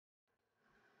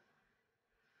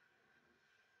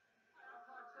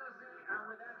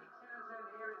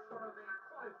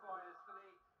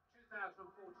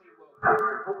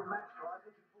Important match, guys.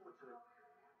 Looking forward to it.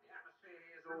 The atmosphere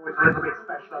here is always a little bit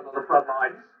special on the front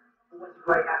lines. Always a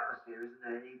great atmosphere, isn't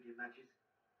there, in evening matches?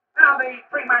 Now the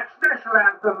pre-match national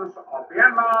anthems of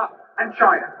Myanmar and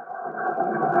China.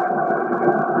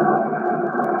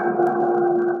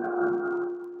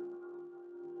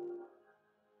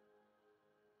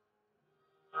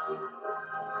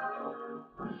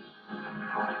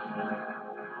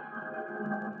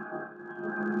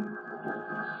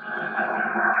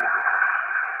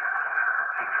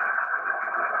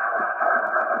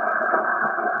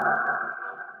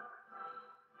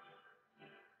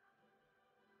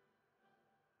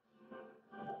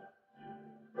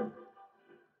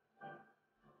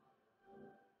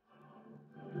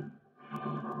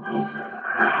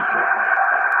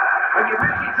 When you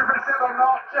make it to Brazil or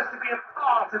not, just to be a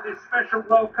part of this special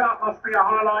World Cup must be a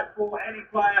highlight for any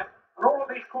player. And all of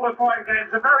these qualifying games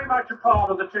are very much a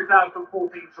part of the 2014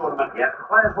 tournament. Yeah, the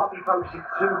players won't be focusing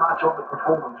too much on the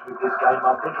performance with this game.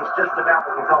 I think it's just about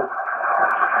the result.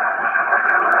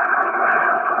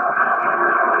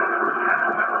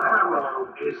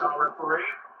 Hello, is our referee.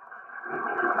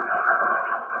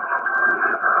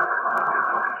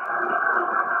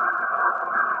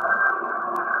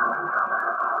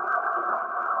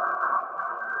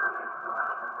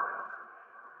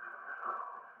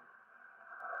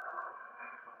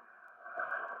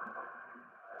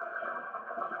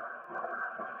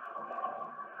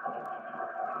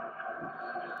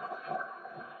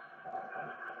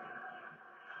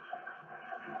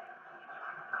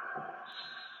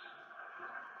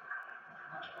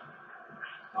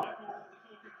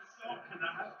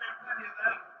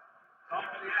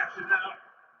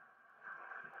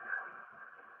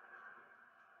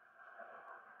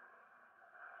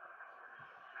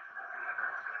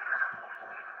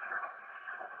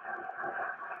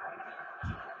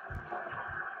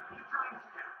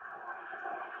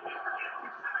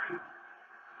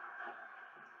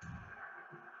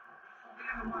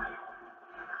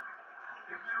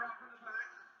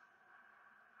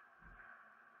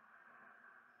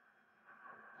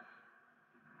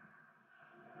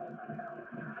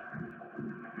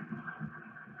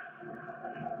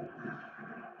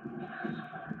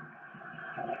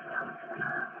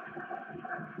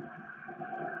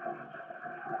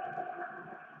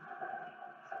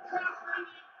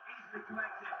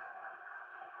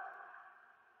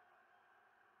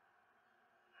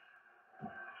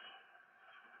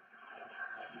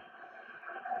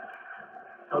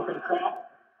 Open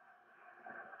crop.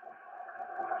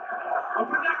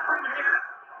 Open up from here.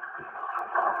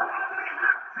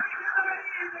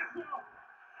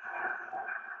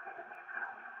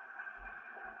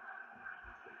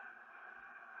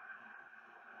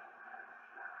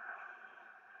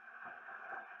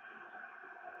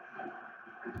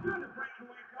 Good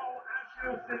breakaway goal, as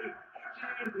you'll see.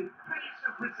 Engineered with pace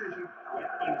and precision. Yeah,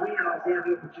 he realised he had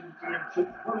the opportunity and took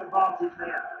full advantage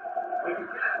there. We can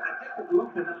get a different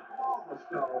look at that marvellous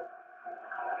goal.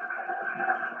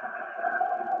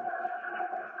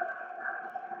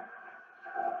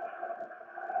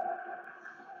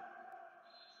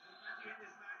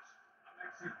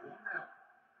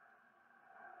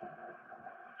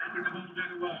 Making the ball do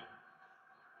the work.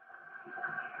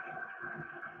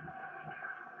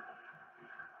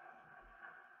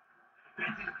 This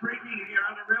is creeping here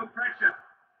under real pressure.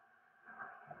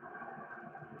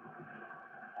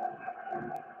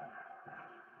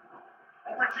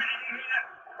 Opportunity here.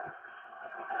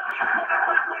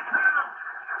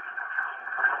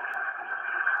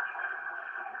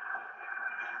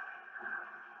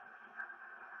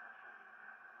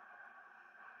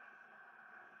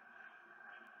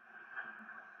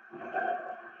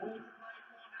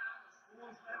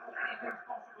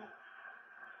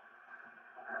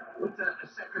 With a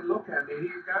second look at me, here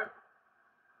you go.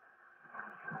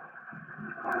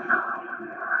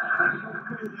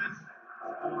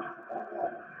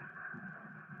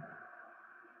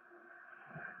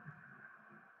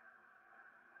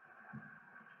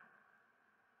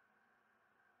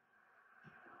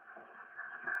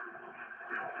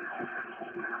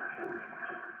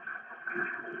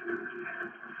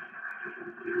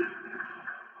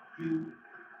 You.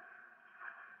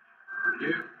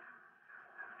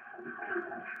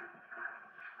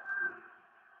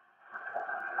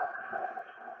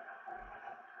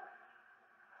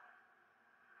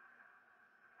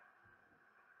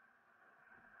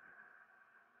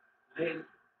 Lynn.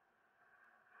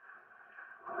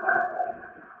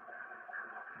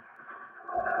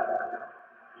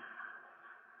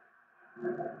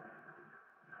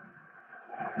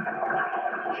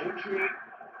 Gentry.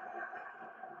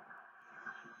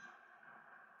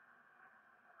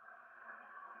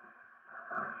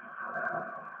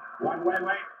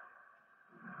 wait.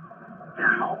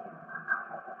 Now.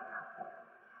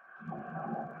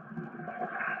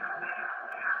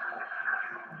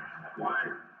 Why?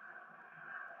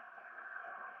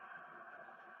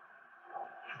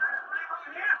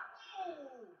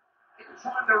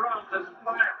 Inside the run, there's a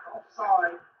flag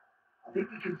offside. I think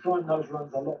he can find those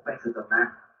runs a lot better than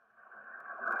that.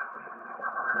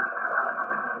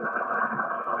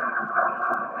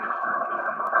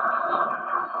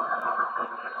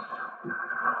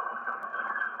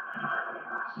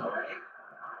 Sorry.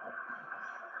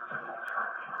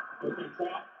 Looking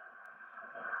top.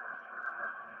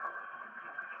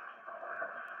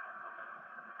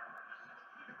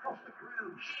 Across the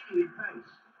ground, shooting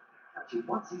pace. Actually,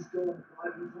 once he's gone,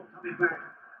 he's not coming back.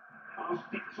 Pass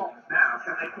sticks off now.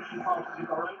 Can they push some passes of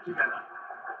their own together?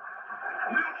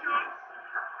 Little chance.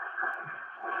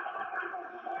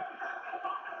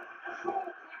 Short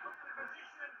kick on the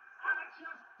position, and it's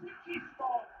just pitchy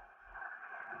spot.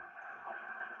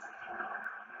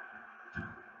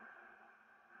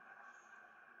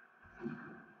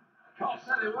 Can't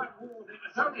say they weren't warned. It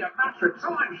was only a matter of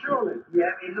time, surely.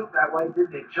 Yeah, it looked that way,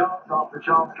 didn't it? Chance after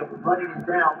chance kept raining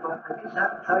down, but they just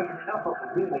haven't taken enough of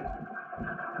it, really.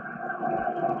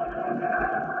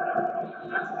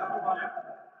 That's another way.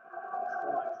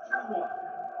 Well, it's 2-1.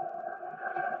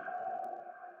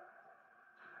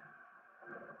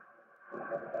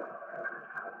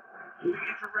 Moving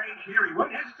into range here, he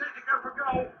won't hesitate to go for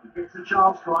goal. He gets a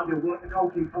chance trying to work the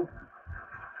goalkeeper.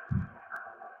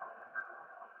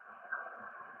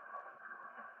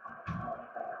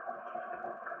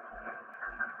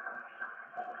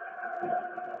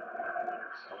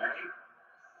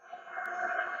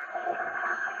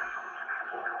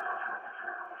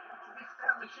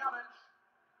 The challenge.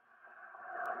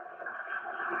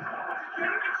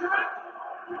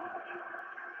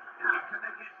 Now, can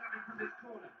they get something from this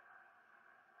corner?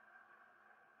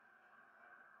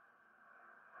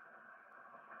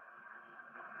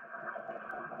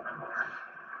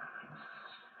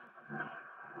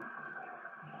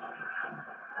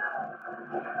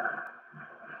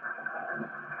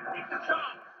 It's a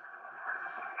chance.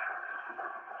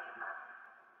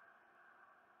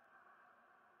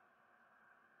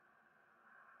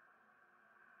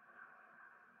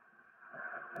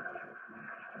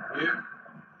 Yeah.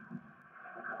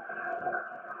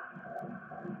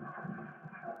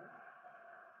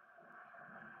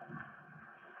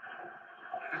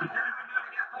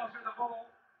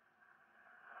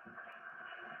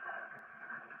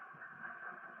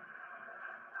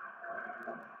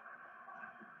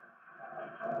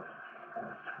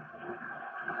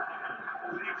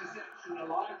 Interception,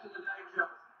 alive to the danger.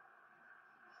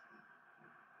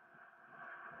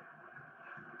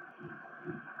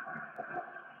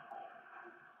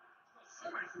 So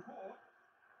much support.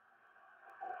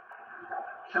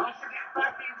 Chance to get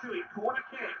back into it. Corner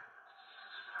kick.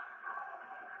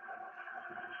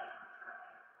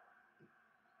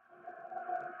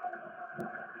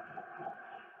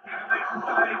 Keeper makes the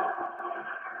save.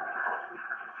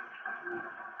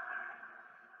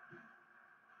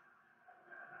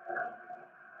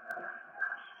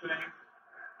 Save.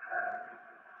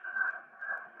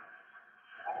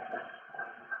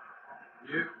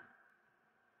 You.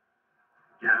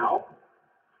 Now.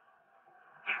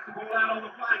 Gets the ball out on the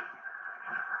flank.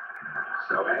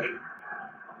 So,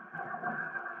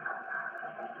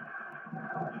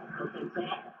 looking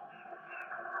top.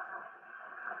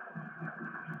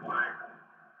 Wide.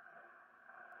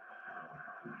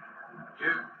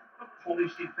 You. A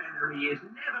polished defender he is.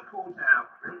 Never caught out.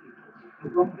 Really, the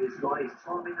wrong this guy, his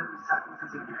timing of his tackles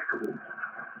is impeccable.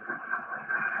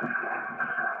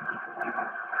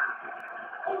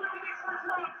 Oh, look at this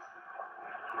result!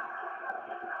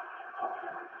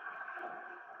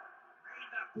 Read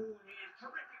that ball here.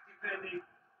 Terrific defending.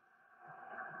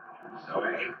 So,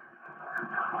 lost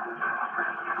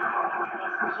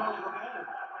control of the ball.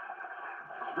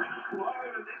 Quick flow,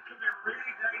 and this could be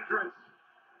really dangerous.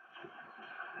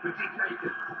 But he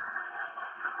taken.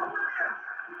 Oh, yes!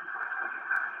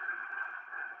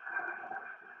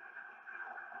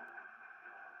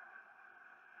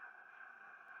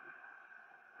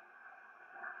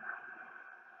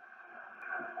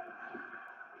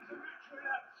 It's a match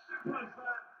winner, simple as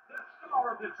that. The star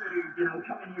of the team. You know,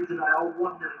 coming here today, I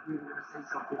wondered if we were going to see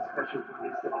something special from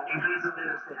this guy. He hasn't let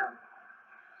us down.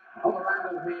 Other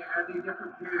angle here, Andy,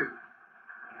 different view.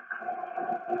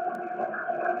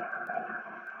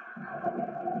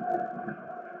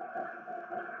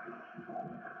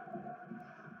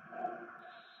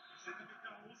 Second of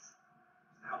goals.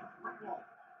 Now 3-1.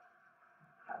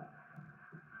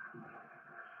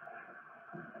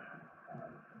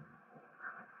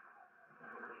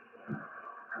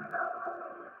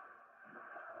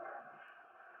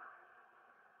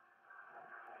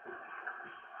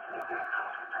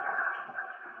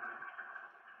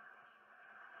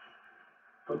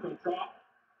 Okay, stop.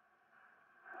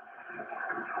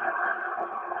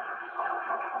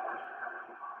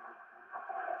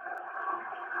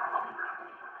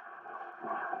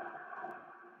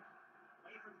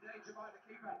 Away from danger by the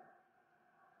keeper.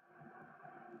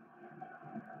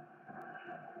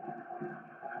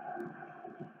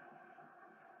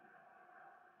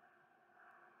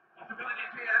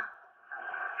 Possibilities here.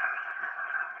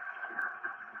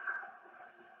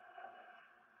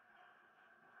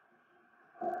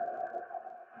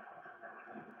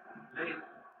 Lynn.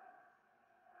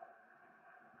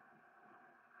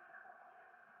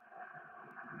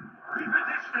 Good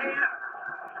position here.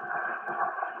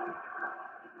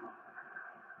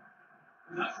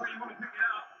 And that's where you want to pick it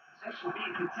up. Possession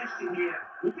being contested here.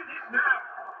 Look at this now.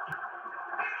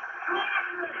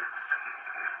 Extraordinary.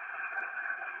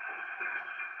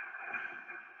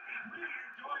 He's really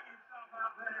enjoying himself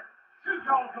out there. 2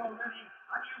 goals already,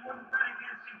 and you wouldn't bet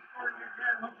against him scoring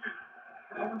again, would you?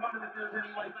 Well, we wondered if there was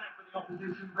any way back for the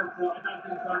opposition, but I don't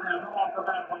think so now. Not after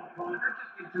that one, Brian. They've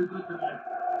just been too good today.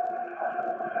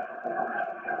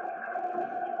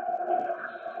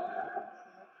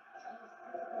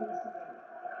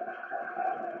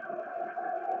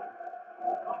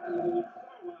 After the ball so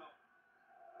well.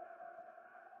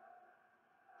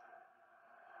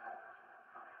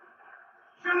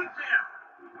 Shoots here.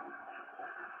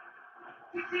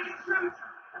 Did he shoot?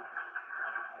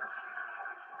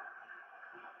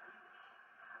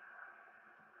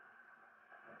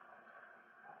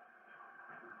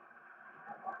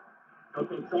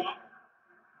 Okay, stop.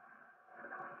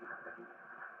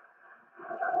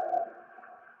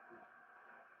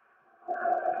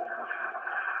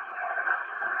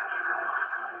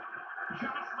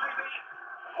 Chance maybe.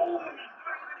 Oh, he's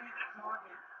not even hit the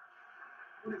target.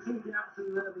 Well, it's all down to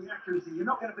the accuracy. You're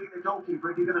not going to beat the goalkeeper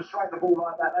if you're going to strike the ball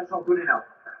like that. That's not good enough.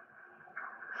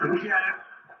 Yeah.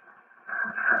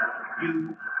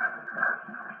 You.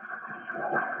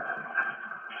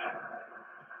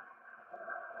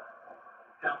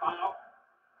 Davao.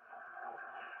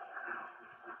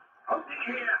 Opening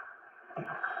here.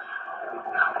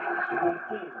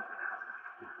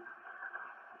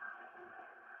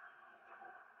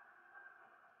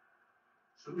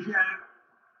 Suzhou.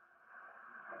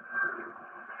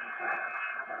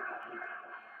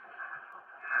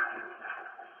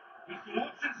 He's got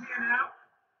options here now.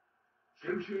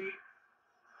 Jimshi.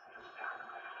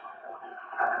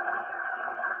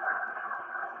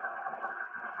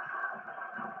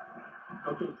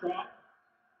 Okay, stop.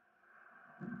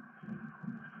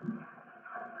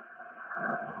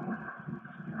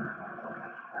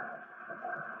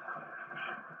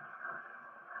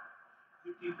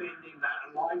 Defending that,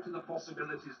 alive to the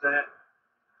possibilities there.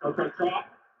 Okay, stop.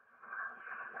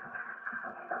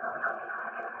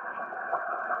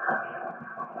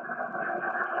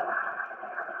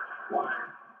 One.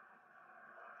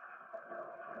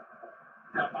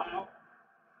 Davao.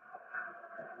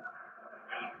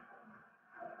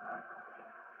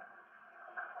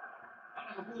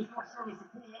 The ball's not showing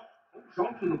support.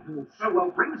 Onto the ball so well,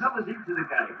 brings others into the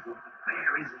game. It's not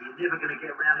fair, is it? You're never going to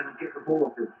get around him and get the ball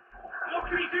off him. What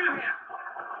can he do here?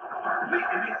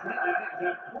 Completely missed it. That is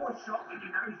a poor shot when he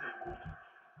knows it.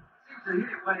 Seems to hit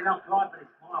it well enough, right, but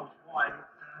it's miles wide.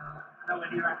 It's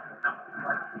nowhere near accurate enough to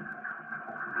play.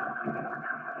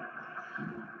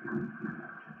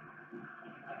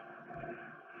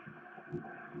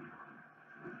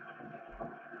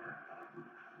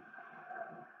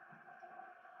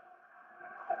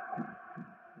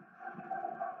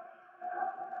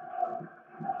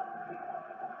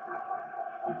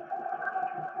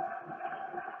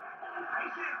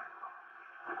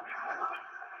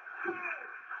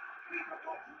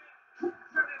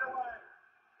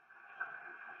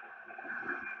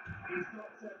 He's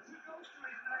got 2 goals to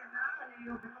his name now, and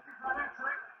he'll be looking for an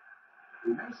hat-trick. We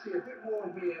may see a bit more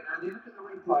here, and you look at the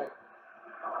replay.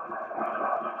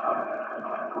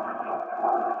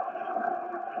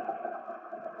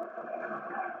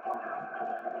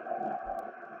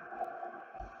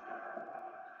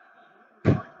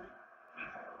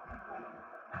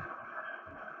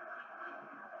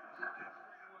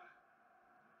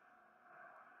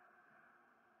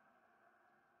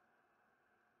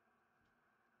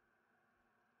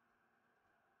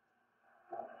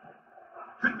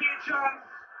 Could be a chance.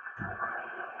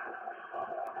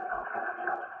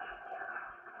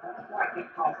 Not quite get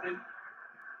past him.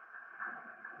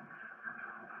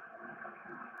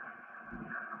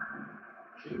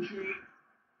 Jimshi.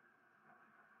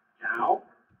 Now.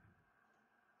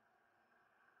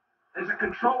 There's a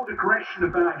controlled aggression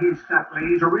about his tackling.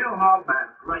 He's a real hard man.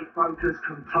 Great focus,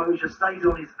 composure, stays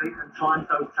on his feet and times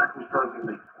those tackles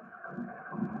perfectly.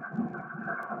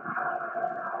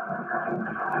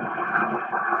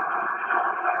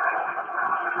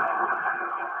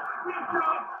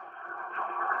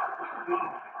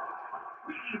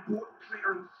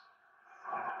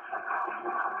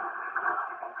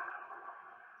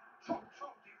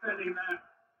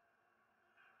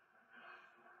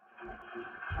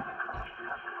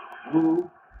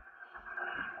 Woo.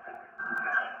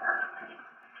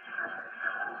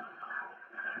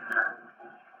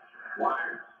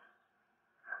 Wire.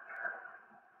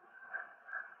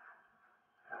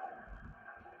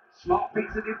 Smart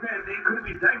piece of defending. Could have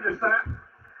been dangerous, that.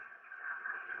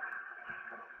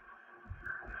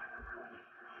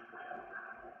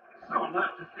 So I'd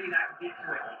love to see that get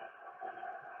to it.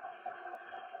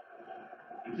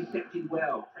 Intercepted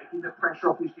well, taking the pressure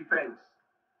off his defence.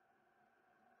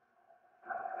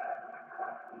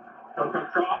 Go, go,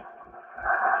 Trot.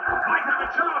 Might have a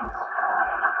chance.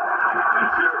 He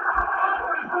shoots. Oh,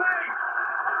 what a save!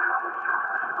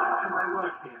 Can they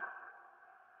work here?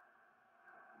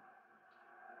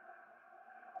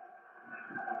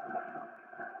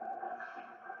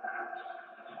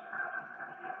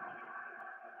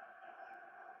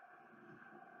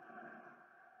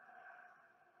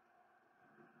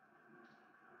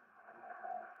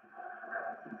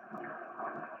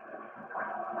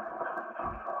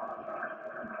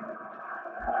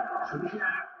 Switch it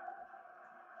out.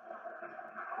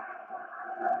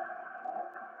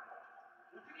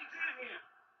 What did he do here?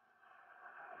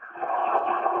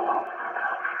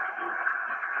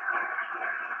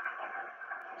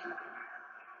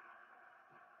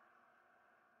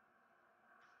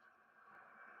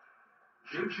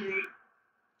 Gigi.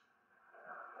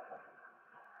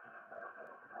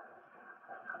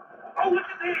 Oh, look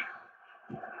at this!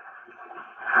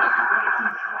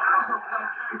 Some smiles on one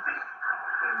county.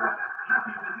 In a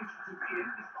happy position to be in,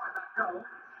 despite that goal.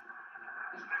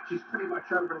 This match is pretty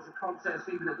much over as a contest,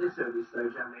 even at this early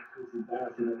stage. And it feels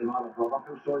embarrassing that they might have gone. I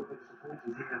feel sorry for the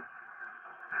supporters here.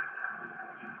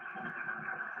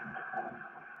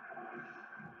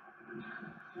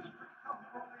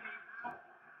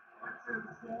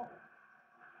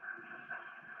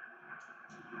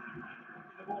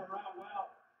 The ball around well.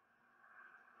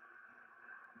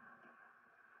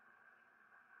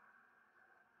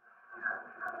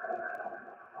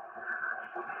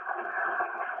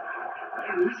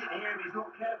 They lose it here if he's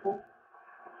not careful.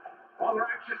 Rather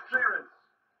anxious clearance.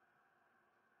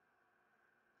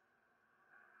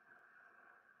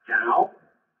 Now.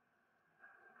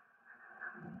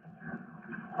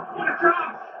 What a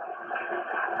chance!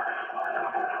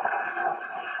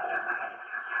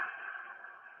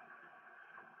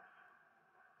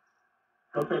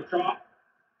 Go, go, Trot.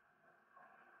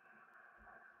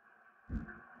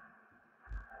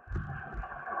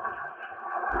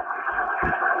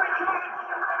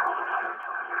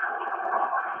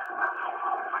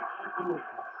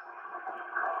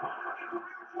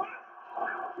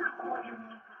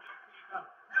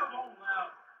 Held on well.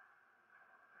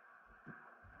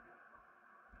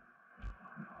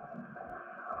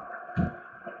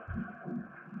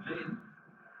 Lynn.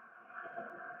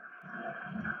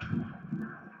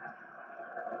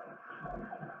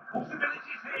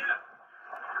 Possibilities here.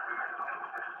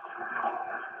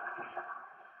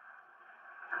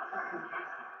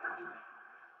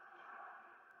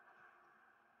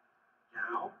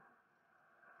 Now.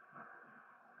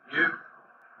 You.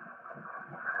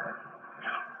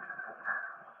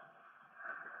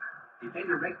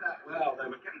 Defender read that well. They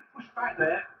were getting pushed back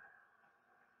there.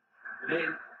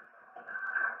 Lynn.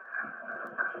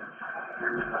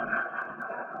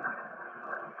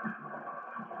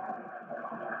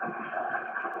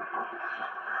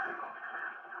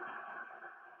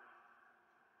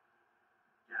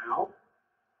 Now.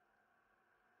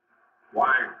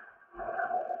 Wire.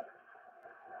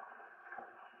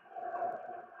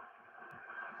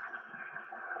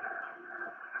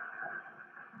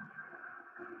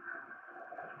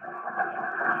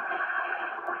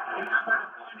 They got better to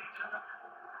find each other.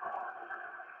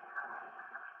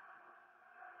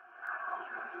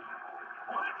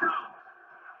 What a chance!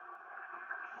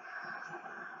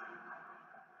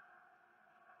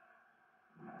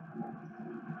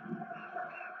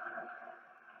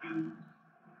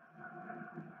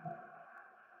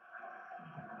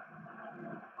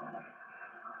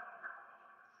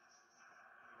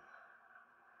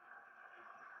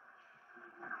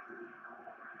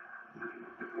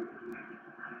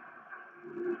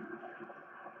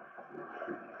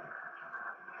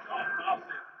 Shot past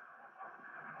it.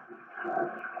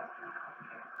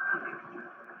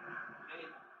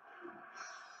 Lynn.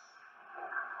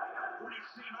 British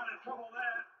team out of trouble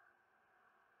there.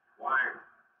 Wire.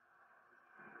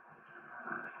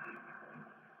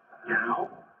 Now.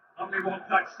 Only one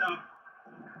touchdown.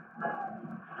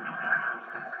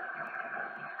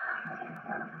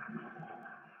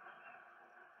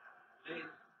 Lynn.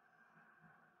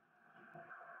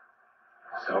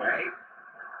 So, hey.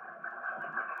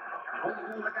 On the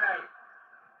ball again.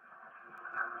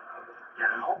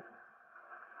 Now.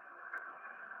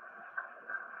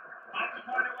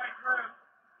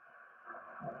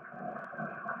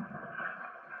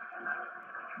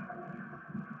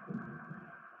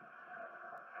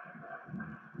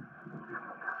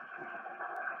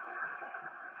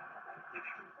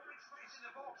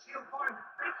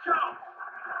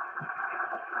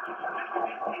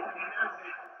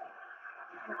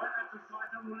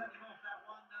 we'll let him off that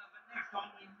one, but next time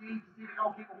we need to see the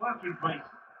goalkeeper working, please.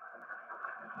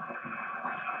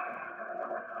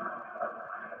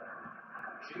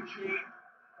 Chichi.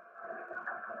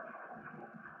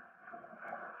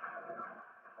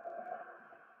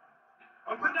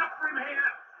 Opened up for him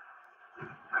here.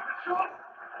 Have a shot.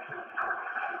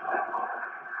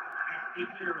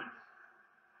 Good clearance.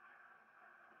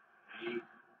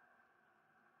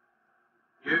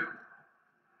 You.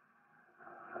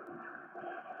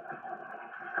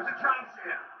 There's a chance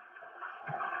here.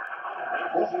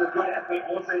 It wasn't a good effort,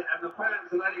 was it? And the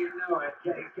fans are letting him know it.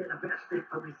 Yeah, he's getting a bit of stick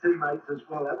from his teammates as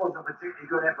well. That wasn't a particularly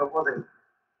good effort, was it?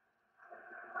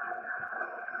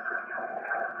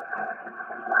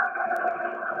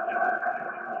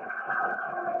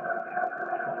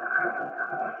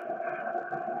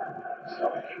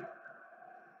 Sorry.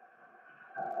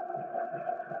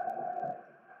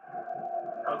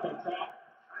 Up on top.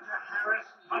 Harris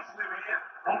hustling here.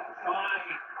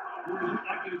 Offside. Ooh, he looked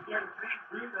like he was going clean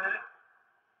through there.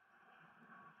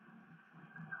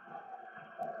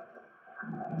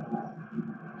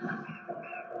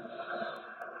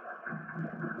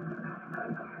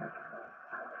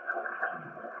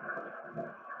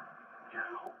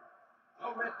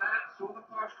 Oh, read that. Saw the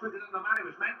pass quicker than the man it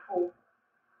was meant for.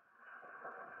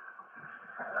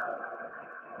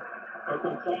 Up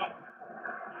on top.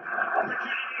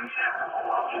 Opportunity here.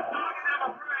 He's target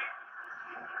number 3.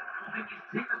 I think his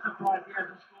team is surprised he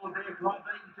hasn't scored there, Clive.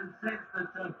 I think you can sense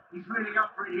that he's really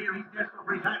up for it here. He's desperate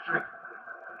for his hat-trick.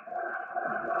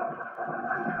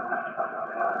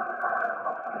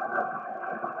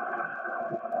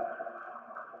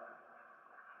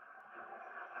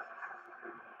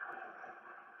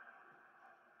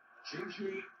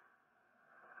 Chichi.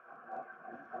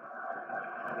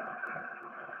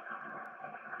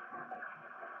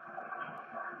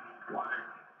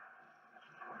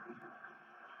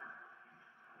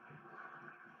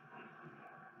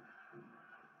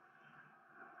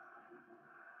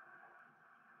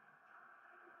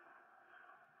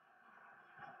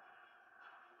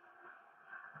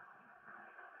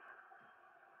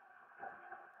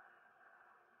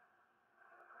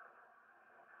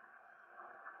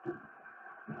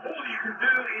 All you can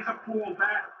do is applaud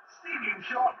that. Stinging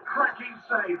shot, cracking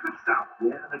save. Good stuff.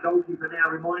 Yeah, and the goalkeeper now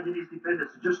reminding his defenders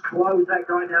to just close that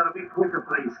guy down a bit quicker,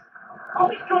 please. Oh,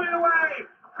 he's got it away.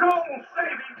 Goal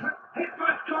saving. Hit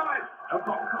first time. No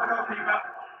problem for the goalkeeper.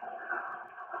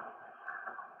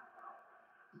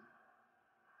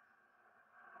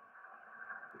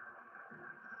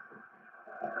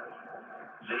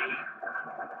 Lee.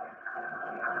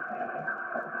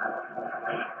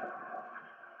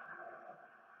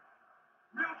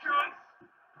 Real chance.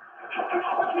 He's come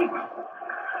off the keeper.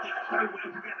 Did so well to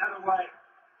get that away.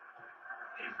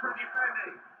 He's for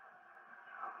defending.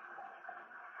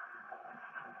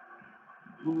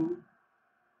 Ooh.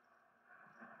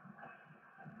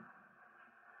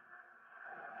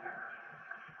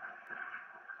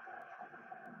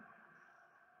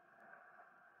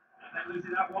 And they lose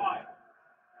it out wide.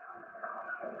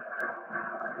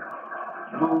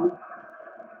 Move.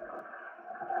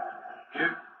 You.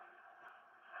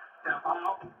 Down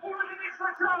out. Oh, and an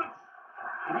extra chance.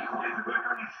 He needs to do some work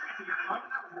on his shooting at the moment.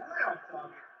 That was way off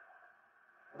target.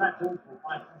 Well, that's awful.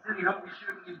 I sincerely hope his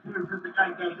shooting improves as the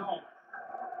game goes on.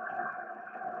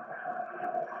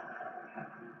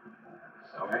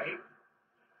 Sorry.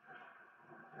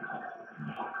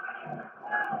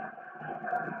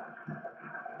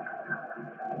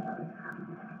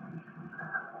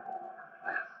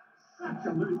 Such a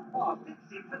loose pass. Didn't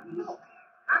seem to look.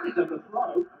 Handed them the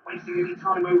throw. Wasting any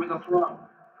time over the throw.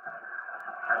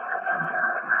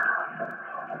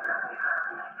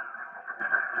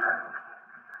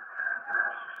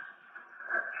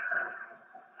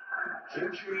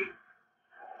 Chichi.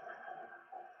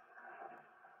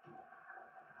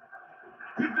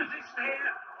 Good position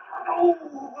here. Oh,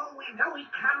 well, we know he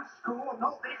can score.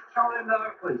 Not this time,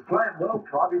 though. Well, he's playing well,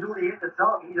 Clive. He's already hit the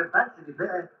target. He'd have fancied it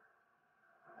there.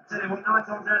 I tell you what, 9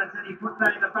 times out of 10 he puts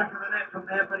that in the back of the net from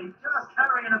there, but he's just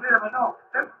carrying a bit of a knock.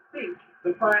 Don't think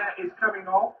the player is coming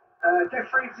off.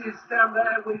 Jeff Reeves is down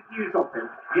there with news of him.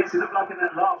 Yes, it looked like in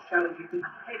that last challenge he took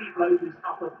a heavy blow to his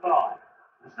upper thigh.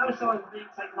 There's no sign of being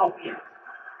taken off yet.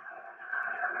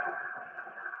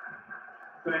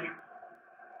 Bang.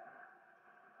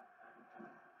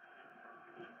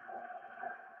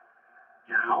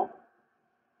 Now.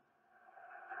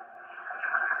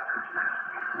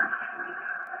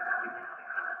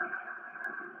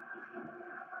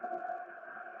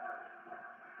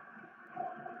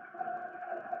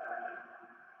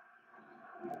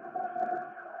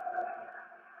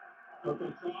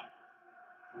 Open shot.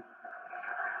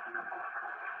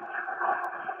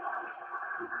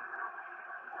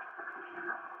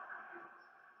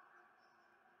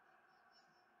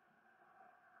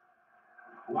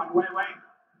 One way wait.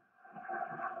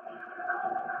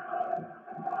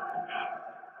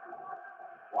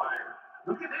 Wire.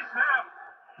 Look at this now.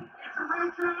 It's a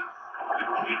real chance. Good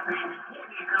keeping.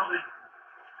 Courtney held it.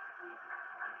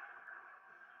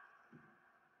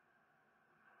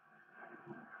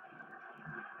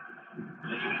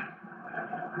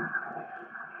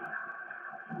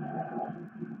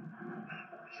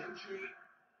 Chimchi.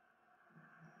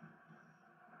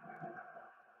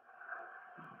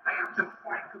 They have to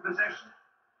fight for possession.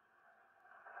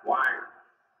 Wire.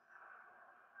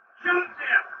 Shoots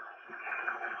it.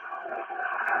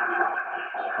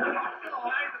 Pull off the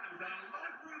line, but there's a lot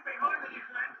of room behind the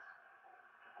defense.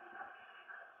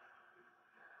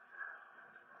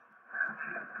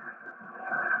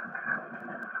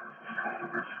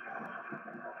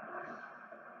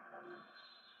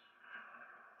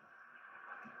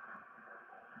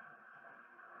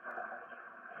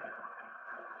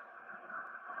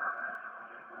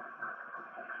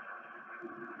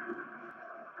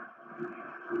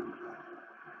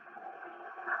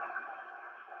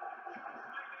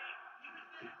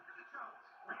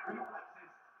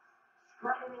 Reflexes.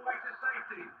 Scrabble away to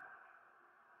safety.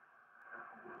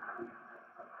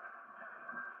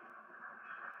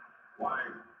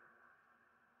 Wide.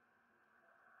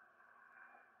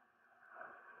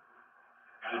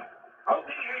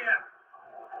 Opening here.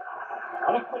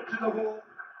 On a foot to the wall.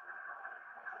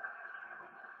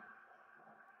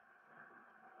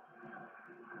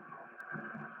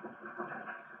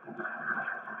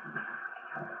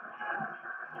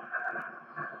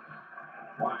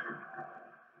 Wide.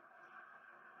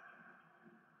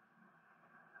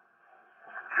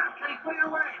 Can he put it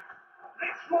away?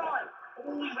 Let's fly.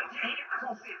 Oh, he went to hit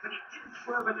across it, but it didn't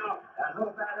swerve enough. Not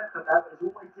a bad effort, that, but it's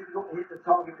always difficult to hit the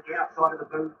target with the outside of the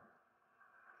boot.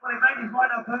 Well, he made his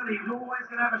mind up early. He was always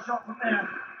going to have a shot from there.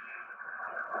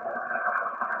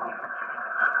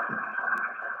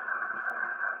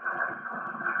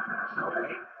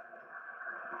 Sorry.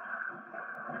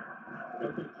 Go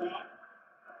to the top.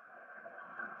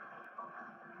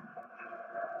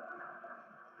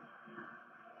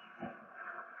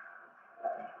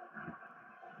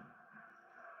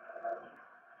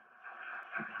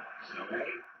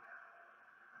 Sorry.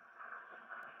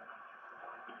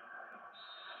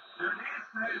 There it is.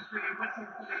 There's the whistle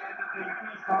for the end of the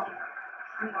first half.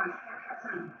 Scoreline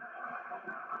 42.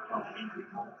 Well, the injury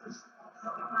call just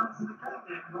upset the balance of the game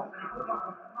there, Rob. And he looked like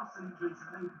a muscle injury to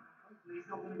me. Hopefully he's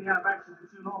not going to be out of action for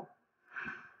too long.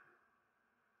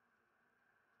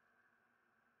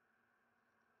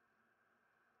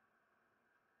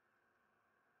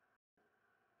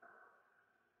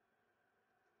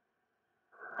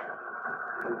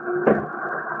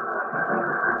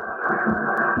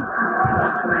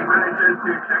 The manager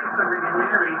to change something in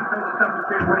here. He told the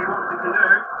substitute what he wanted to do.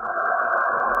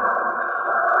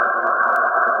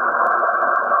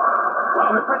 Well,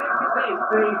 we predicted this.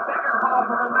 The second half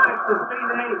of a match has been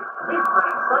a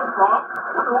mismatch so far. I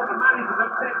wonder what the managers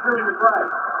have said during the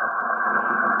break.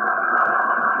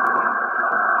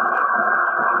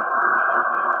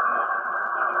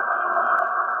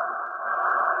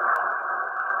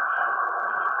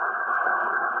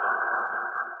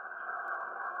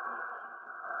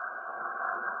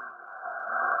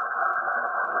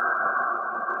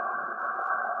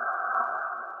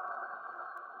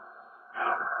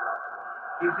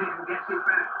 Gives it and gets it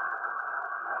back.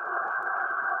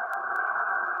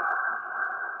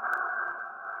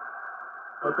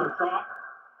 Goes on top.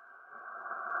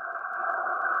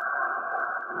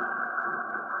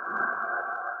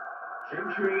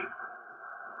 Chimchi.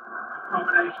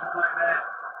 Combination play there.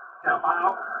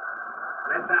 Dalbao.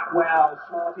 Read that well.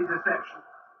 Smart interception.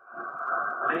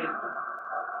 In.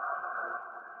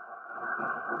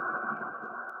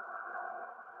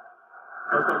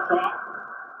 Goes on top.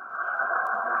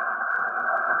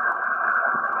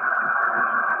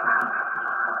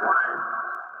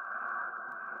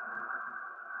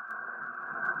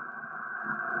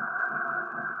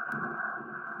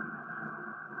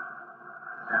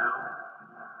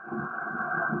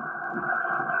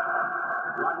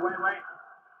 Wait.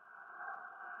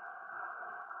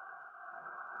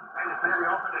 And it's very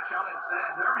often a challenge there.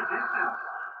 No resistance.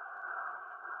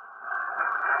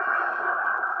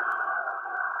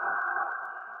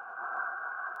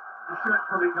 The shirt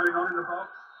pulling going on in the box.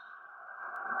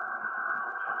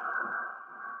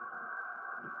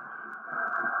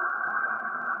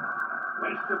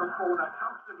 Waste of a corner,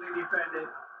 comfortably defended.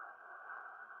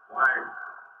 Wide.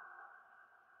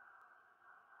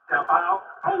 Dalbao.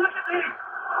 Oh, look at this!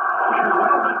 He's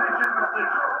well positioned, but the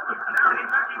draw was carried him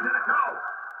back into the goal.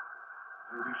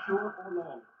 Will be short or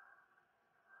long.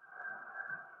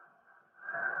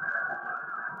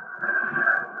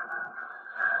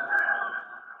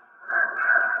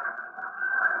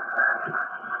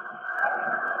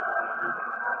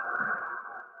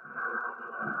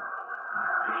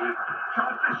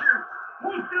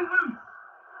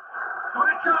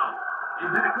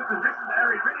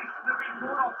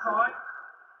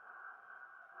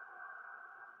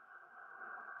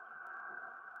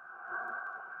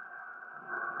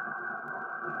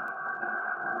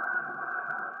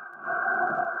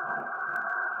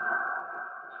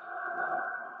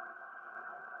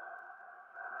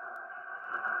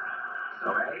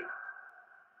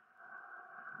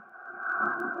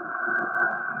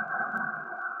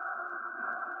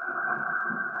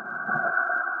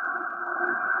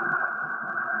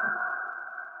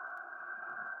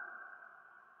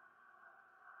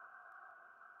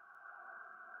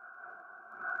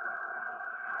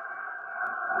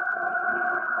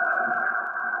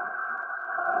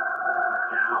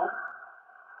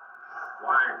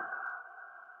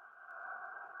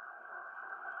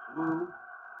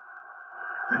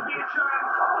 Could be a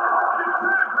chance.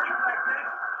 Superb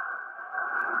reflexes.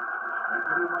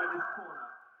 Good away this corner.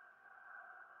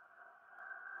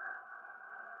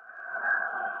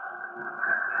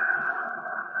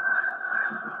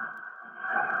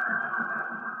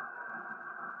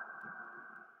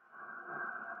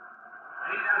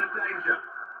 In out of danger.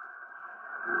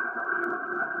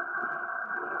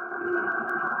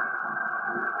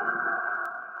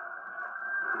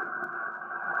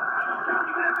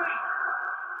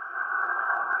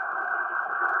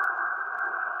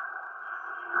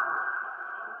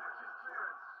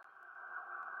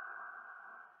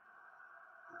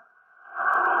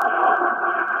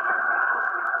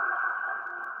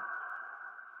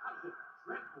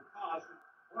 Dreadful pass.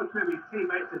 One or two of his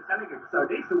teammates are telling him so.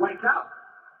 He needs to wake up.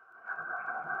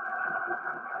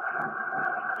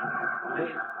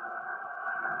 Then,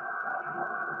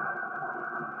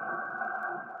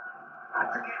 had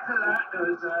to get to that. There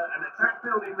was an attack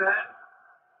building there.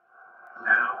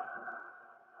 Now.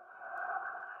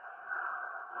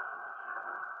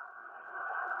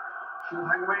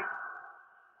 Hangway.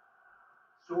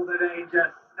 Saw the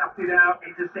danger, snuffed it out,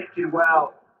 intercepted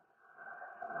well.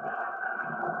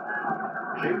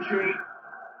 Jinchi.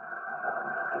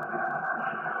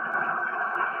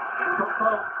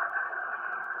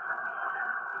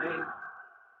 Then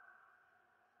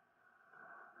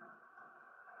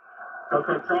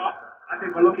Coco Trot. I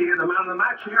think we're looking at the man of the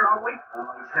match here, aren't we?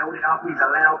 He's held it up, he's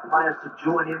allowed players to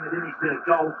join in with him, he's been a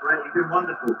goal threat, he's been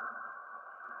wonderful.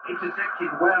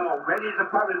 Intercepted well, read his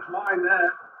opponent's mind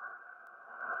there.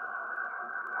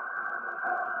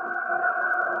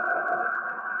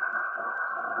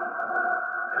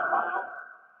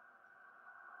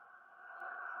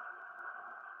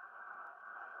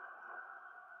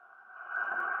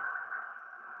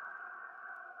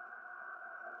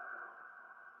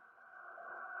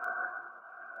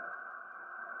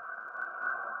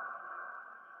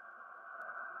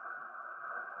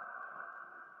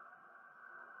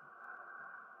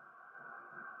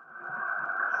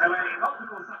 So a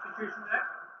multiple substitution there.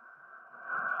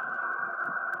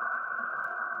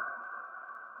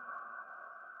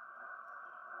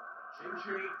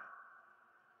 Jinchi.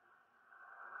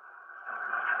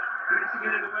 Managed to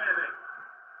get in the way of it.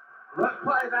 Look,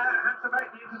 play there, had to make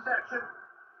the interception.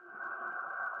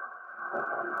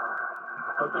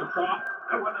 Coco Trot.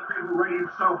 No wonder people rate him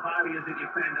so highly as a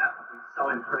defender. I'm so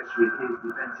impressed with his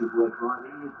defensive work, right?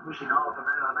 He is pushing hard for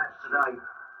man of the match today.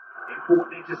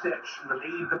 Important interception,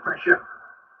 relieve the pressure.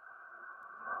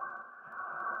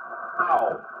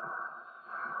 Oh.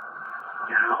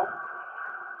 Now.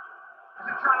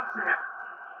 There's a chance here.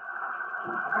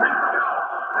 Going for goal.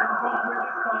 Hangs on to it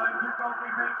this time. Good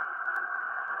goalkeeping.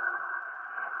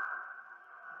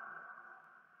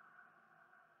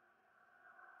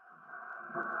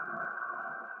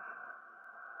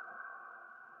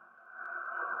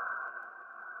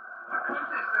 A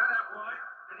contest there, that wide.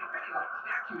 They're defending like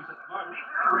statues at the moment. He's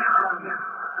got a red from him.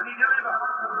 And he deliver.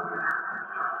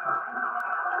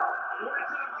 Ball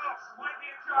into the box. Might be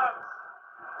a chance.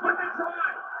 What's the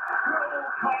try? Good,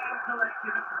 calm,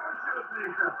 collected. Of course you're a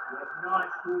finisher. Yeah,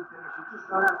 nice ball finish, you just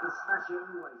don't have to smash it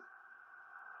always.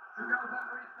 Two goals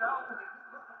under his belt, and he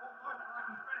didn't look at one moment like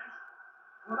he finished.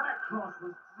 Well, that cross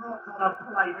was dropped on a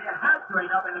plate. It had to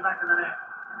end up in the back of the net.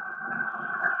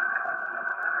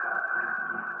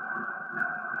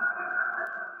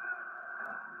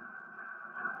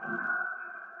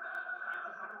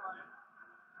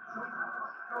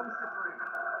 Goals to three.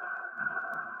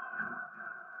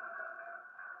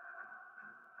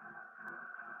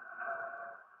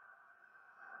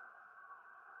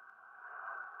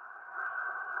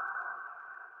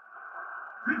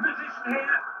 Good position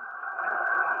here.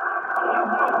 Well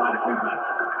by the keeper.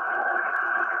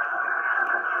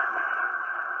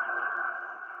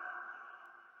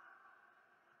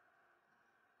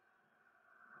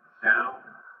 Down.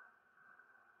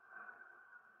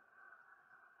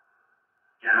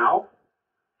 Now.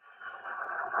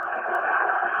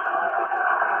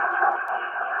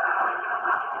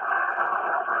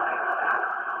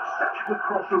 Such a good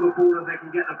cross from the ball, and they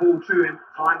can get the ball to him.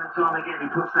 Time and time again, he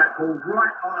puts that ball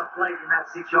right on a plate in that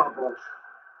 6-yard box.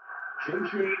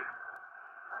 Jinchi.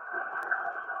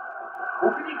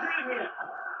 What can he do here?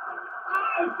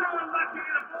 Oh, so unlucky,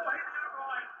 the ball hit the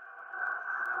upright.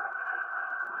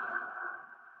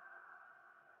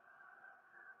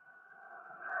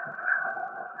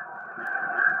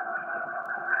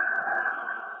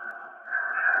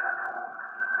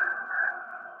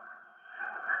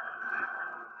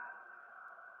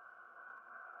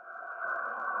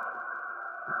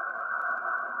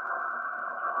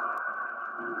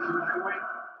 Hangway.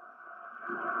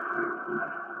 He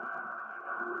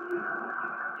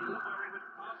looked where he was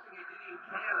passing it, did he?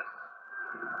 Careless.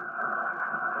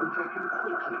 Rotating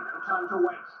quickly, no time to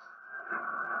waste.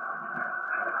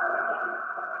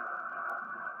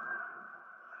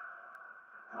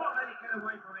 Can't let it get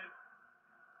away from him.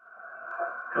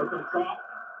 Goes on top.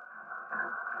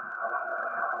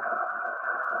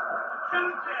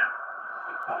 Shoots him.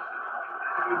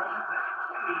 He wasn't there.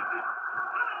 Too easy.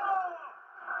 Oh!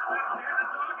 Well, they had the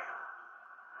target.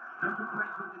 No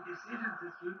complaints with the decisions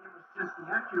this game. It was just the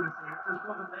accuracy. It just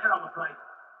wasn't there on the plate.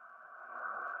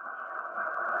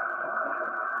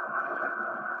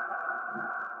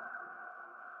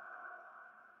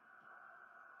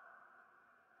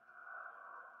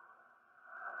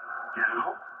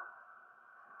 Now.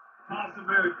 Pass and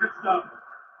move. Good stuff.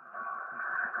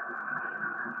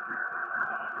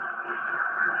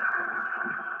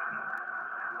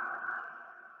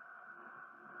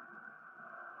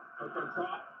 Goes on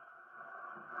top.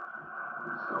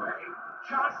 So a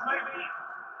chance maybe.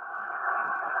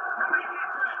 Can they get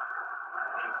to it?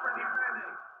 Desperate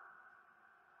defending.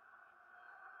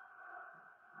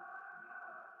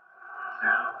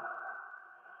 Now.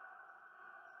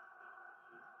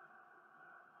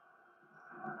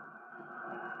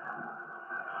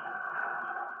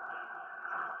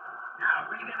 Now,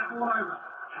 bring it the ball over.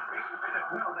 He's beaten with it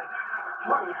well. They don't have a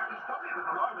clue how to stop him at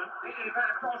the moment. He did a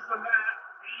better cross than that.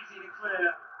 Easy to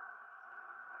clear.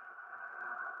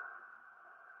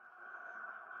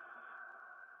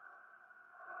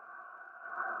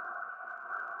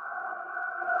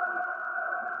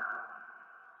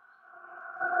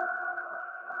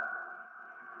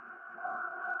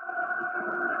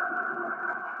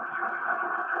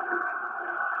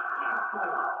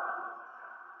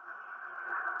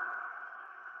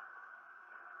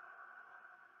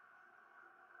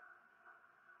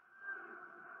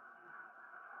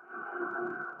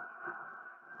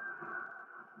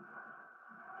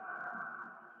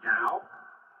 Now.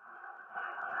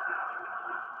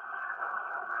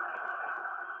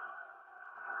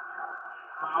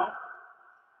 Foul.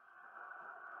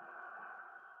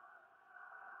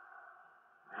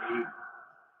 Lead.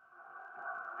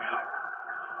 Out.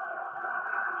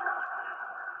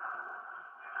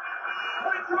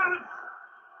 Point runs.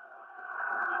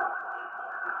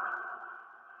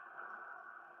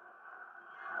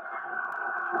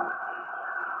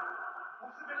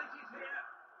 Possibilities here.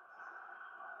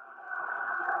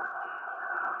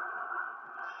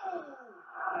 Oh!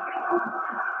 It's a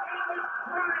push. He was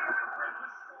crying out for him to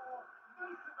score.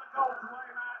 Most of the goal to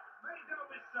aim at. Made no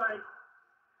mistake.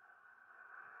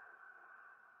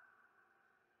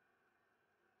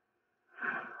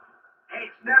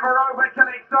 It's never over till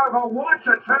it's over. Watch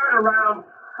a turnaround.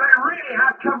 They really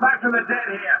have come back from the dead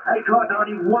here. Hey, Clark, they're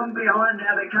only one behind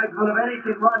now. They're capable of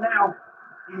anything right now.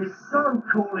 He is so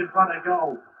cool in front of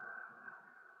goal.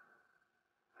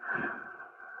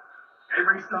 Game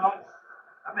restarts.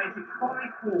 That makes it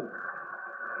 5-4.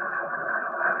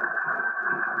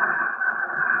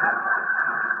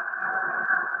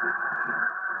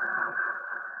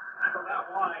 Handle that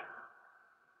wide.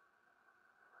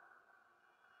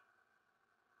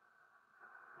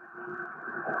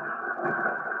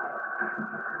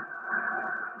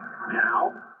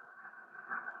 Now.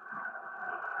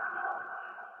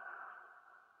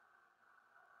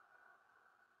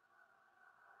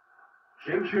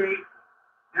 Shing-Chi.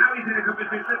 Now he's in a good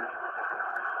position.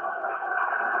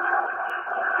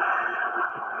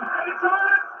 He's got it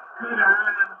on. Good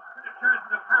hand. Could have chosen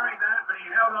to parry that, but he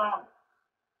held on.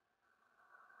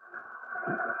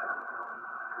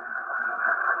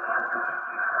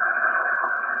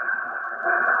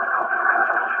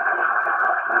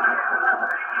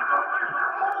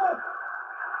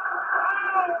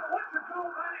 What a goal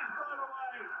that is, by the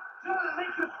way.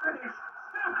 Delicious finish.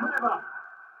 So clever.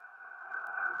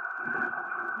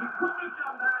 You couldn't have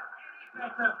done that any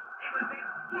better. It was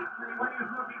exactly what he was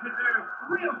looking to do.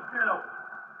 Real skill.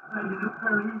 Made it look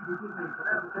very easy, didn't he? But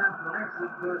that was down to an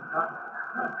excellent first touch.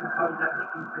 Nice composed that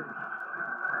looking finish.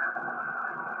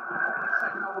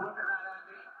 Second old look at that,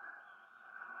 Andy.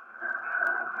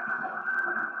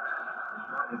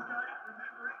 Enjoy this game.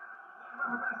 Remember it.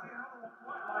 We're going to see another one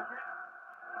quite like it.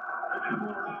 Moving the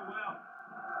ball around well.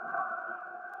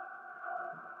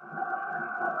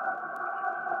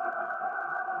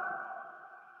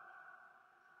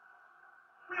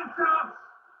 Real chance.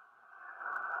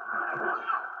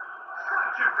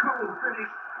 Such a cool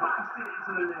finish. Passed it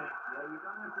into the net. Yeah, you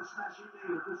don't have to smash it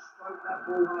in. You just stroke that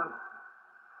ball home.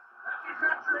 That's his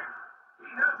hat-trick. He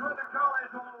knows where the goal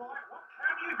is, all right. What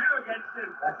can you do against him?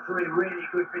 That's three really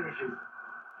good finishes.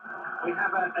 We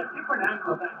have a different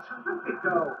angle of that terrific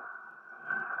goal.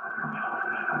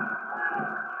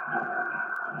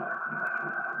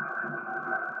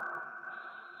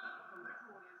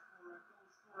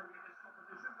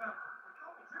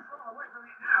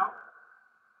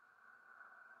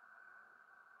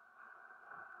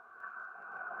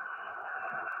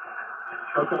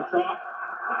 Coco Trot.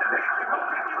 Look at this, they've got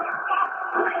 50 left. Oh,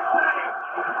 great save!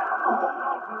 Hold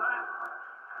on to that.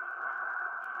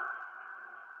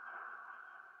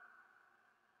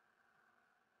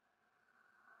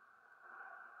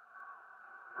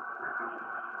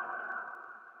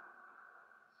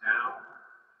 Now.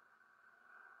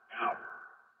 Out.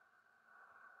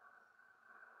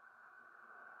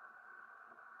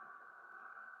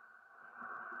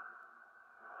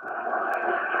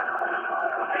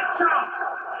 Big chance!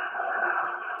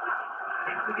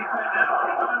 It's the defender.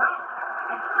 He's got enough.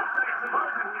 He's frustrated him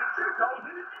open here. 2 goals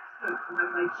in an instant. And then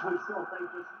they switched off. They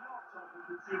just knocked off and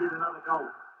conceded another goal.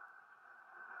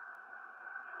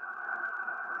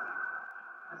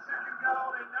 The second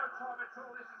goal in no time at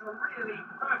all. This is a really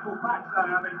purple patch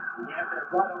they're having. Yeah, they're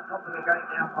right on top of the game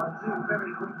now. By 2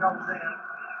 very quick goals there.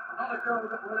 Not a goal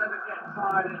that will ever get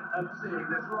tired of seeing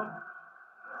this one.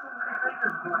 That's all the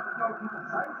defenders like. The goalkeeper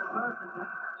saves the first of them.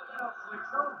 They're not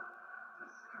switched on. There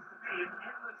seems to be an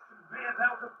endless conveyor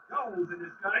belt of goals in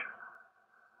this game.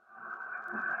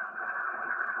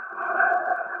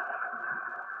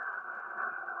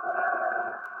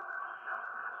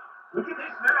 Look at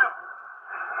this now.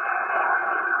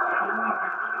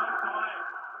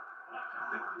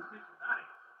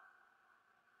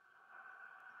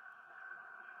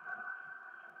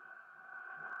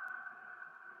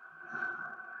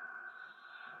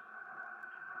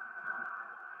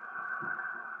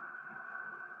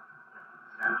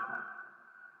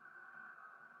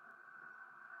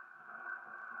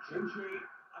 Gentry,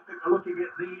 I think we're looking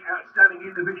at the outstanding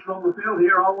individual on the field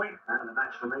here, aren't we? Man of the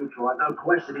match for me, Troy. No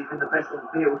question, he's been the best on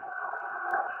the field.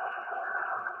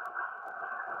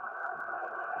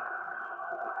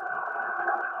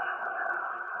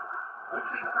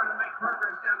 Okay, he's trying to make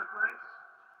progress down the flanks.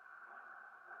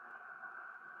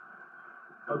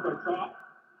 Coco Trot.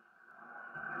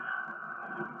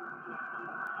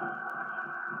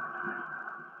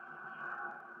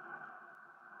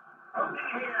 Open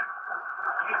here.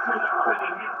 Excellent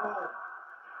defending his ball.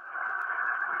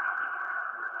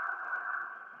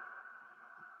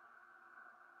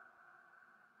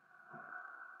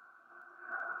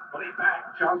 Got it back.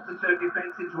 Chance to turn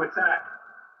defence into attack.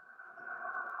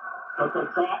 Coco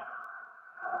Trot.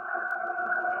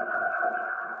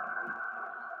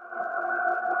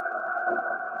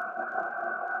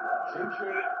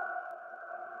 Gentry.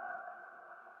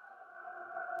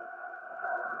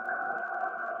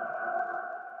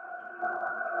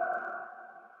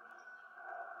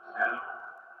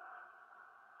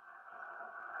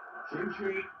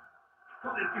 Gentry.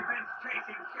 Got his defence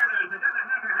chasing shadows. They don't know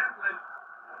how to handle it.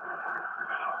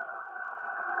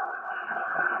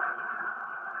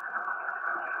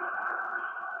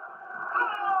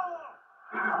 Oh!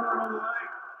 He can throw it all the way.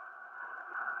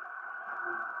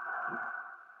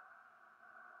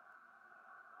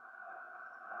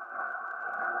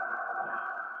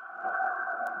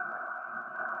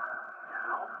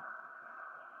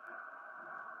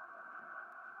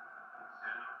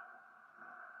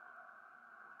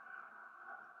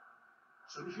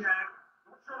 Sunshine,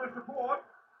 not sure of support.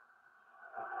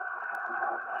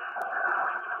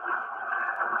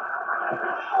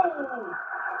 Oh!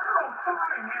 They're on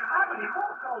fire here. How many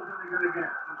more goals are they going to get?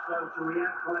 And so to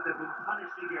react like they've been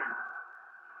punished again.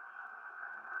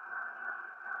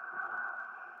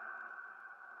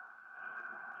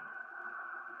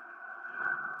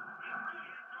 He's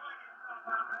really enjoying himself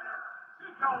out there.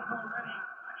 2 goals already,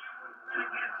 and you wouldn't bet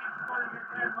against him scoring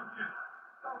again, would you?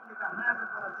 Goalkeeper hasn't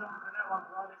got a chance in that one,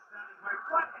 Brian. It's standing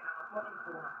right in the bottom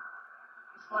corner.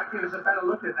 This might give us a better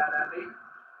look at that, Andy.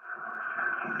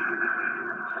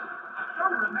 I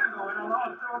don't remember when I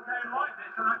last saw a game like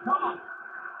this, and I can't.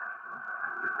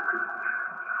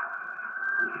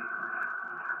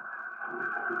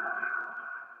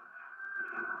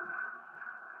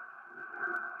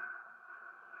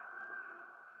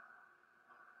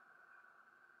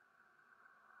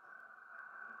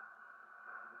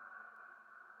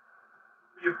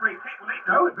 Be a free kick, will it?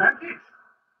 No advantage.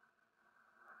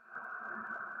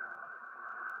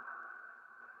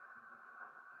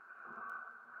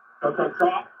 Coco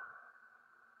Trot.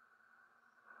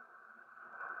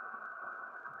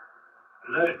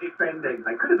 Alert defending.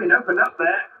 They could have been opened up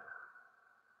there.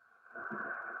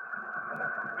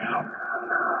 Now.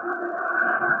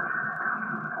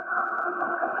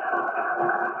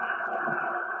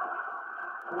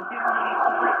 Well, didn't really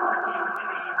switch the team, did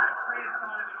he? He had clear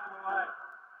side of it all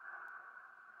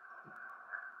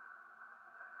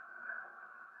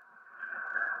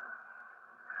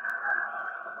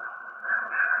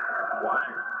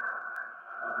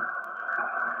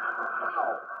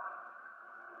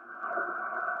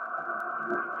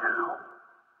Now,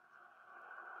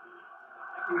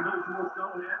 Making a move towards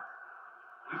goal here.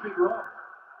 he's been robbed.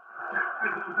 Jack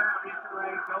fizzles out into a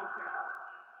goal kick.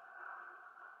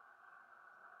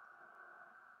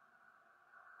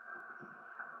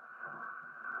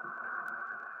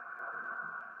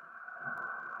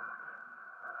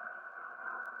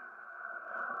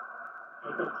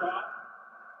 Up on top.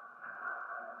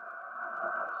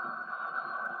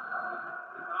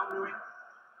 Evaluating.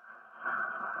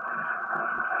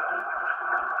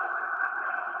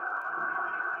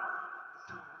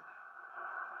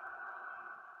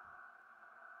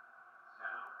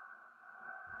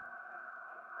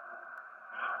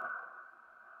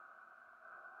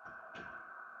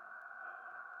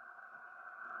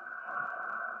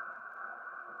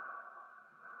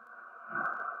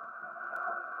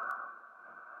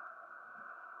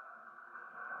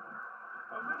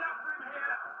 Opened up for him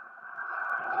here.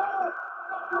 Oh!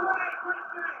 Knocked away! Great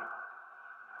thing!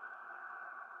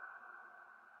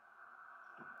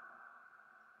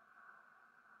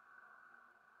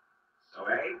 So,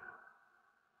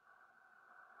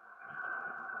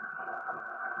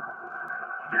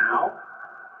 now,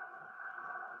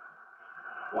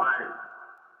 wide.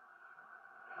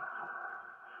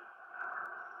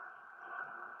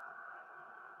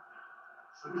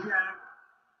 Sun Jiang.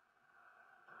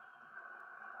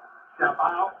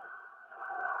 Dabao.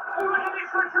 Oh, look at this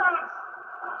for a chance!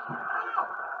 Oh!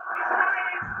 It's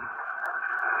coming!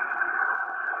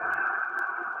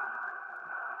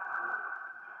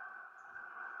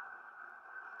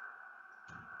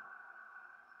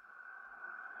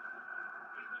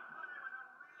 He's a player with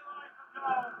a real eye for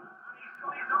goal, and he's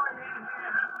got his eye in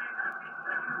here, hasn't he? That's his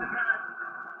second of the game.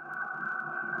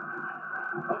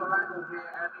 Another angle here,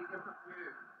 and a different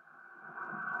view.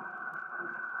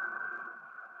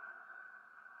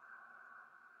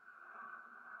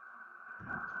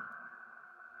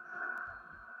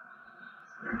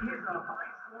 This is a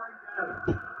high-scoring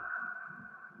game.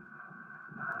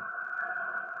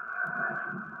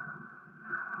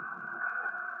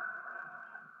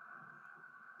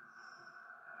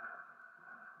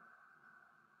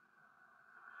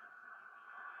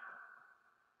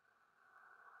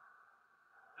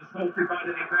 Supported by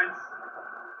the defence.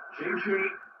 Chi.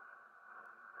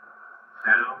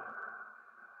 Now.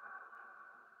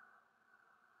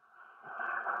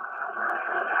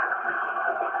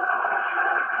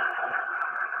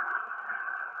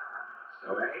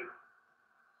 So,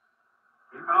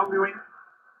 evaluating.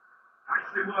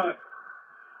 Nicely worked.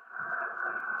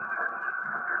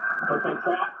 Up on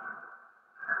top.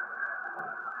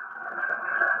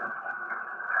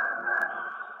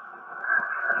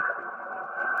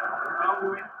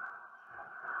 Evaluating.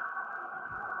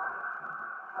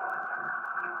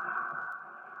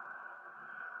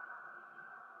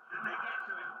 And they get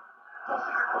to him.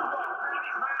 Tossing a good one. Bring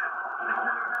his man. And he's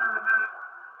going better than that.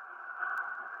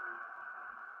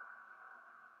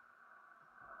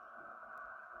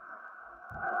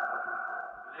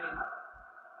 In.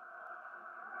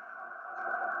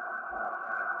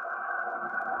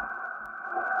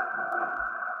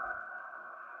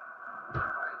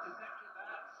 Intercepted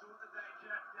that, saw the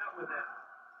danger, dealt with it.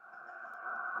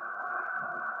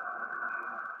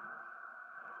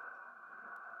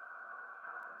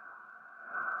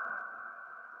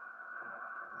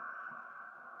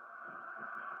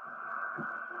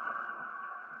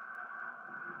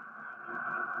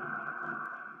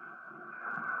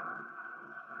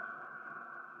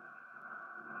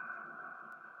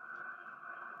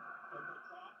 Up on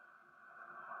top.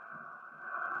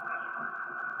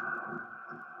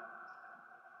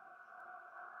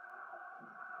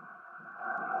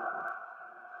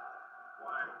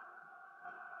 Wide.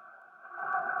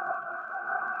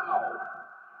 Oh.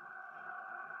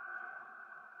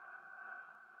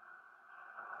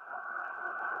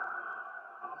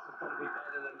 Arsenal's got to be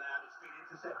better than that. It's been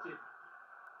intercepted.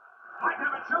 Might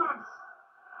have a chance.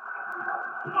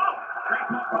 Oh! Great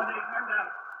block by the defender.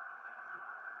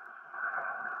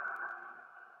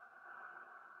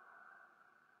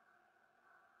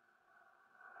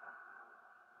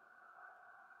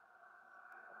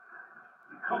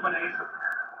 Combination.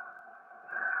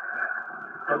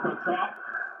 Up on top.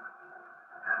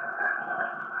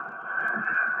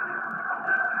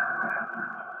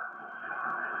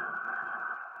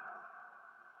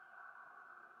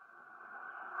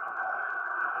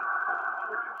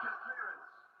 Righteous clearance.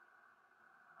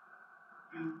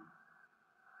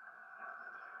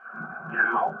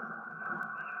 Now.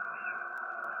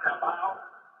 Dabao.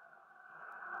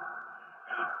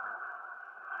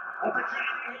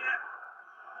 Opportunity here.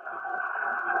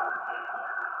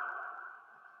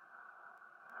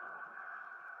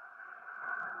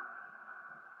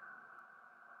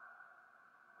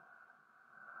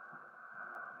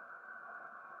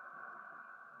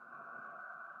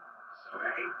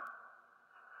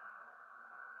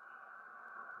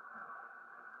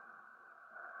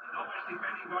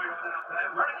 going on out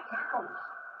there. Where are the tackles?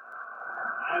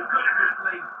 Oh, good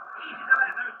handling. Easy to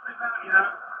let those slip out, you know.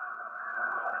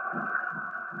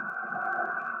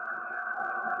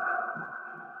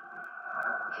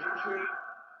 Chichi.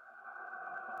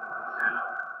 Now.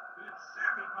 Good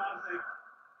snappy passing.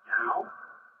 Now.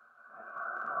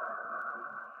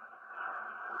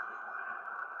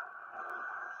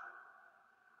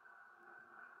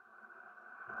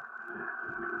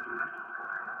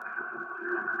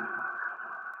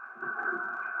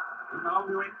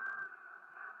 Arguing.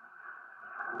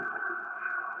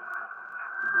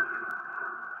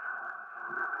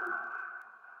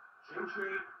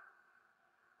 Chichi.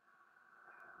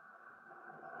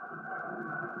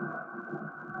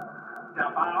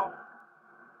 Davao.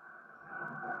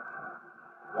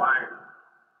 Wang.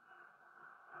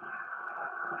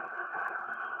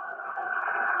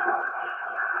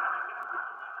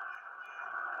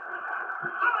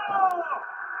 Oh!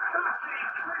 That's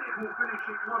incredible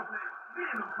finishing, wasn't it?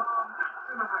 Minimum power,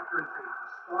 maximum accuracy.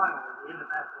 Style at the end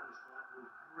of that finish line was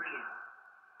brilliant.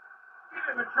 Give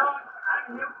him a chance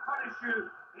and he'll punish you.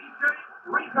 He's done it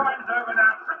 3 times over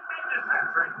now. Tremendous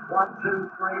hat-trick. 1, 2,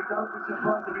 3. Don't be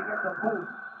surprised if he gets a ball.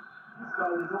 This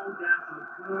goal is all down to a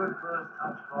good first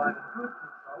touch by him. Good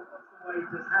control. What's the way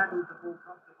he just handles the ball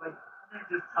comfortably and then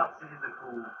just tucks it in the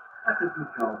corner. That's a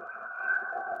good goal.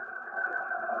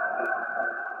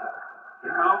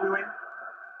 They're arguing.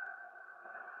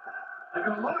 They've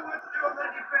got a lot of work to do on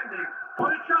their defending.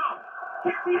 What a chance.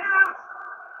 Kicked it out.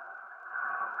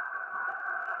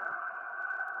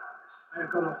 They've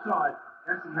got offside.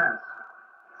 Yes, he has.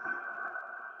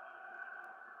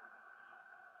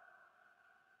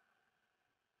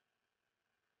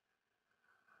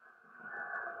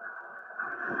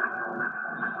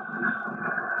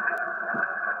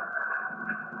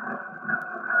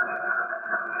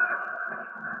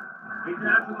 We're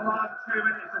down to the last 2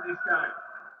 minutes of this game.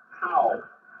 How?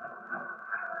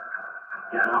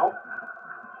 Now.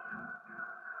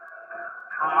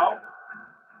 How?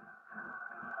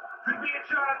 Could be a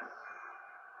chance.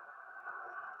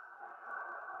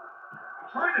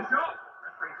 He's trying to shot.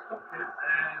 Referee stopped it.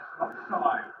 There's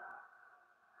offside.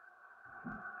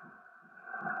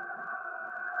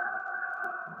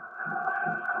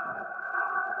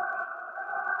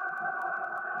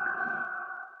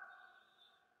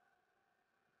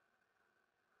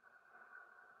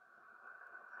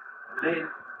 Lin.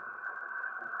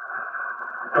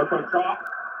 Goes on top.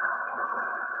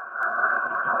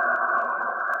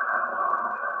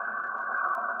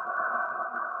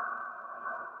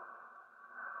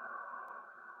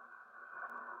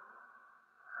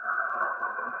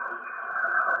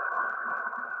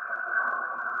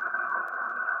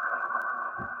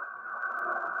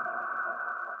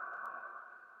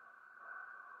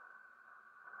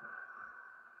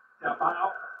 Davao.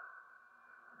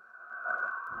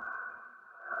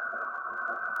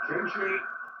 Chichi.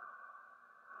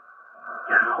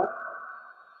 Now.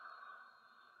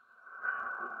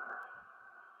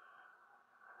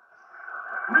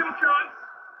 Real chance.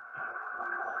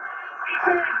 He's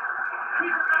in.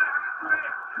 He's about to have to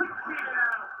it. Couldn't keep it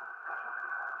out.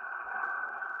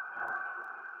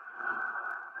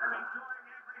 They're enjoying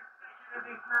every second of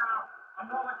this now.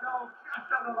 Another goal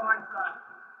just on the line, sir.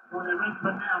 Well, they're in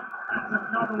for now. That's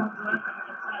another one to add to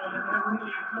the tail, and they're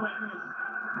really enjoying this.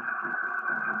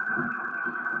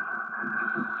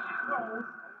 Goals.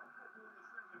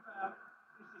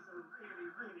 This is a really,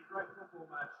 really great football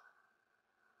match.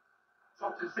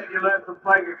 Thompson said you learn from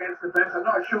playing against the best. I'm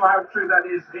not sure how true that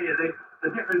is here. The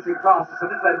difference in class is a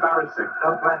little embarrassing.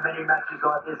 Don't play many matches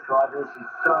like this, guys. This is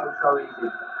so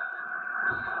easy.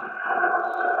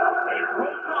 It's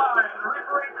full time. The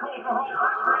referee calls the whole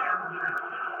match.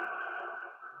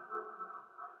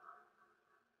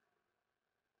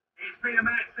 It's been a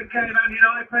match that Kevin and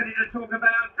I plenty to talk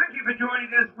about. Thank you for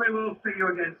joining us. We will see you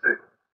again soon.